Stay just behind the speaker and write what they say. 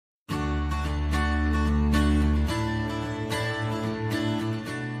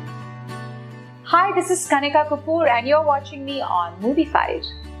Hi, this is Kanika Kapoor and you're watching me on Movified.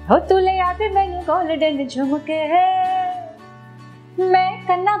 हो तुले याद मैनू गोल्डन झुमके है मैं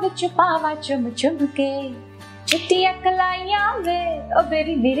कन्ना विच पावा चुम चुम के चिट्टियां कलाइयां वे ओ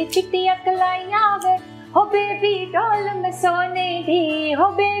बेबी मेरी चिट्टियां कलाइयां वे हो बेबी डॉल में सोने दी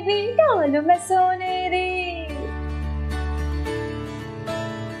हो बेबी डॉल में सोने दी.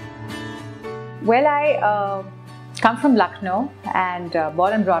 Well, I come from Lucknow and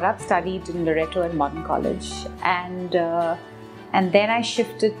born and brought up, studied in Loreto and Modern College, and then I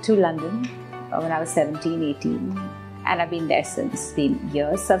shifted to London when I was 17, 18, and I've been there since, been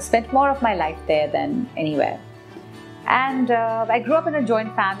years. So I've spent more of my life there than anywhere. And I grew up in a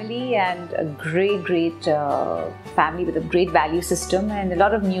joint family and a great family with a great value system and a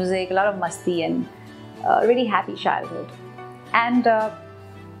lot of music, a lot of masti and a really happy childhood. And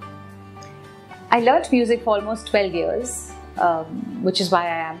I learnt music for almost 12 years, which is why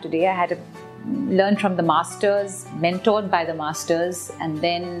I am today. I had to learn from the masters, mentored by the masters, and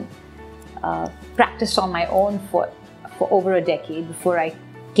then practiced on my own for over a decade before I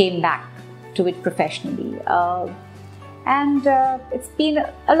came back to it professionally. And it's been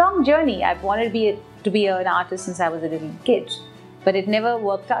a long journey. I've wanted to be an artist since I was a little kid, but it never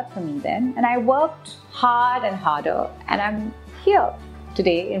worked out for me then. And I worked hard and harder, and I'm here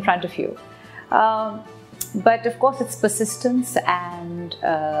today in front of you. But of course it's persistence and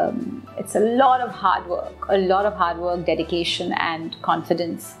it's a lot of hard work, dedication and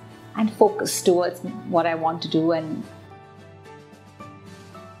confidence and focus towards what I want to do. And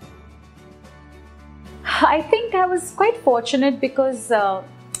I think I was quite fortunate because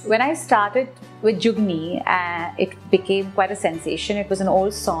when I started with Jugni, it became quite a sensation. It was an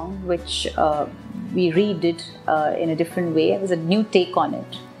old song which we redid in a different way. It was a new take on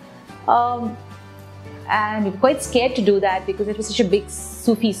it. And we were quite scared to do that because it was such a big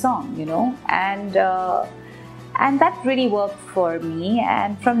Sufi song, you know, and that really worked for me.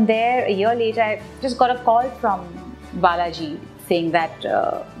 And from there, a year later, I just got a call from Balaji saying that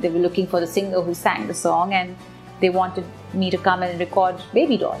they were looking for the singer who sang the song and they wanted me to come and record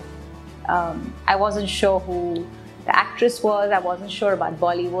Baby Doll. I wasn't sure who the actress was, I wasn't sure about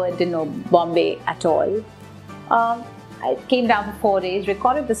Bollywood, didn't know Bombay at all. I came down for 4 days,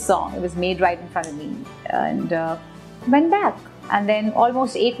 recorded the song. It was made right in front of me and went back. And then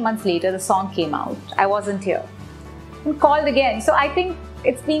almost 8 months later, the song came out. I wasn't here. And called again. So I think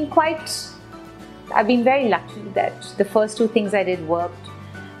it's been I've been very lucky that the first two things I did worked.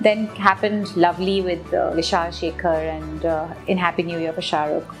 Then happened Lovely with Vishal Shekhar and in Happy New Year for Shah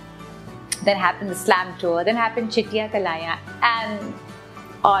Rukh. Then happened the Slam Tour. Then happened Chittiyan Kalaiyan and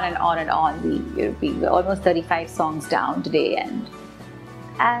on and on and on. We're almost 35 songs down today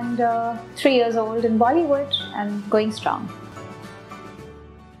and 3 years old in Bollywood and going strong.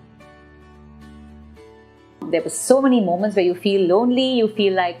 There were so many moments where you feel lonely, you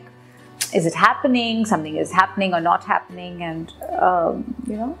feel like, is it happening? Something is happening or not happening, and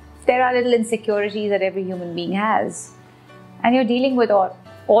you know, there are little insecurities that every human being has, and you're dealing with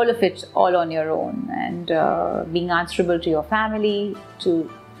all of it all on your own and being answerable to your family, to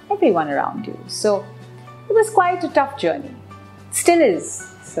everyone around you. So it was quite a tough journey. Still is.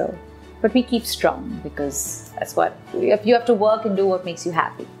 So, but we keep strong because that's what you have to work and do what makes you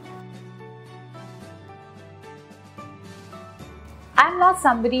happy. I'm not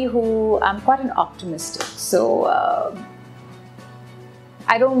somebody I'm quite an optimistic. So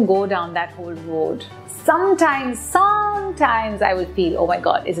I don't go down that whole road. Sometimes I will feel, oh my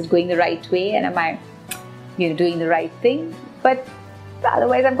God, is it going the right way? And am I, doing the right thing? But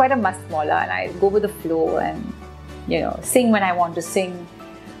otherwise, I'm quite a must mauler and I go with the flow and, sing when I want to sing.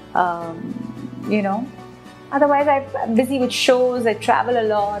 Otherwise, I'm busy with shows. I travel a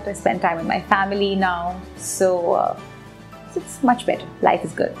lot. I spend time with my family now. So it's much better. Life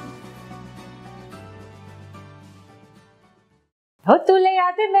is good. हो तुले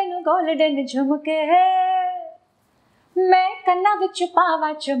याद मैनू golden झुमके है मैं कन्ना विच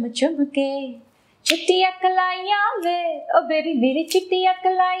पावा चुम चुम के चिट्टियां कलाइयां वे ओ बेबी मेरी चिट्टियां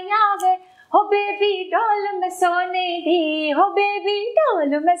कलाइयां वे हो बेबी डॉल में सोने दी हो बेबी डॉल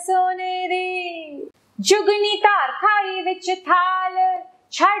में सोने दी जुगनी तार खाई विच थाल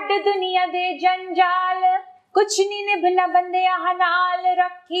छड़ दुनिया दे जंजाल कुछ नहीं निभना बंदिया नाल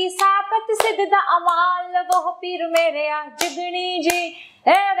रखी साबत सिद्ध दा अमाल वो पीर मेरे आ जुगनी जी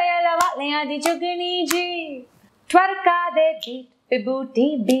ए वेला वालियां दी जुगनी जी ट्वर्का दे बीट पे बूटी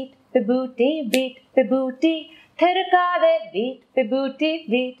बीट पे बूटी बीट पे बूटी थिरका दे बीट पे बूटी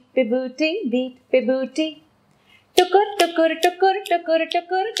बीट पे बूटी बीट पे बूटी टुकुर टुकुर टुकुर टुकुर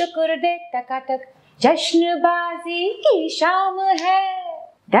टुकुर टुकुर दे टकाटक जश्नबाजी की शाम है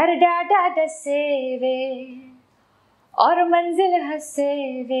डर डाडा डसे वे और मंजिल हंसे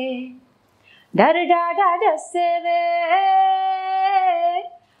वे, डर डाडा डसे वे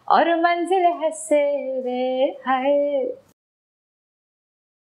और मंजिल हंसे वे, हाय